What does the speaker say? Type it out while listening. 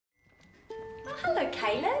Hello,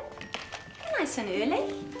 Caleb. Nice and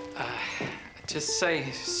early. Just say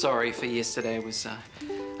sorry for yesterday. It was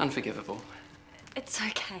unforgivable. It's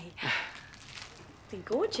okay. They're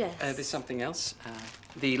gorgeous. There's something else.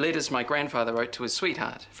 The letters my grandfather wrote to his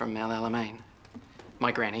sweetheart from Mount Alamein.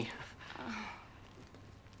 My granny.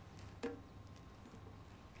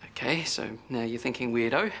 Okay, so now you're thinking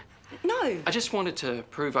weirdo? No. I just wanted to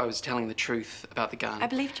prove I was telling the truth about the gun. I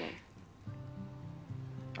believed you.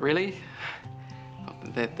 Really? Oh,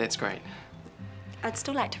 that's great. I'd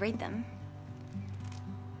still like to read them.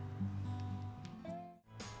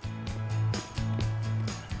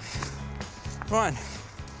 Ryan.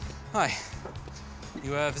 Hi.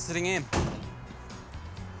 You visiting Em?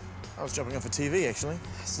 I was jumping off a TV, actually.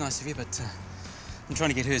 It's nice of you, but I'm trying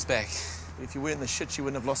to get hers back. If you weren't in the shit, you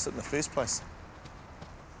wouldn't have lost it in the first place.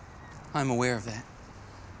 I'm aware of that.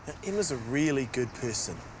 Now, Emma's a really good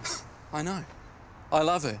person. I know. I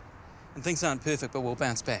love her. And things aren't perfect, but we'll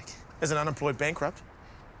bounce back. As an unemployed bankrupt,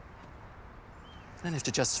 I don't have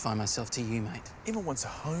to justify myself to you, mate. Emma wants a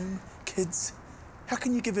home, kids. How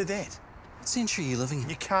can you give her that? What century are you living in?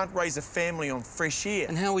 You can't raise a family on fresh air.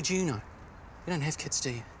 And how would you know? You don't have kids, do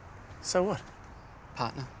you? So what?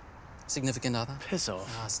 Partner? Significant other? Piss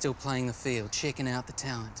off. Still playing the field, checking out the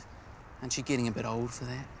talent. Aren't you getting a bit old for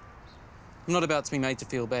that? I'm not about to be made to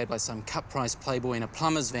feel bad by some cut-price playboy in a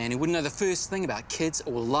plumber's van who wouldn't know the first thing about kids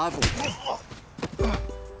or love or...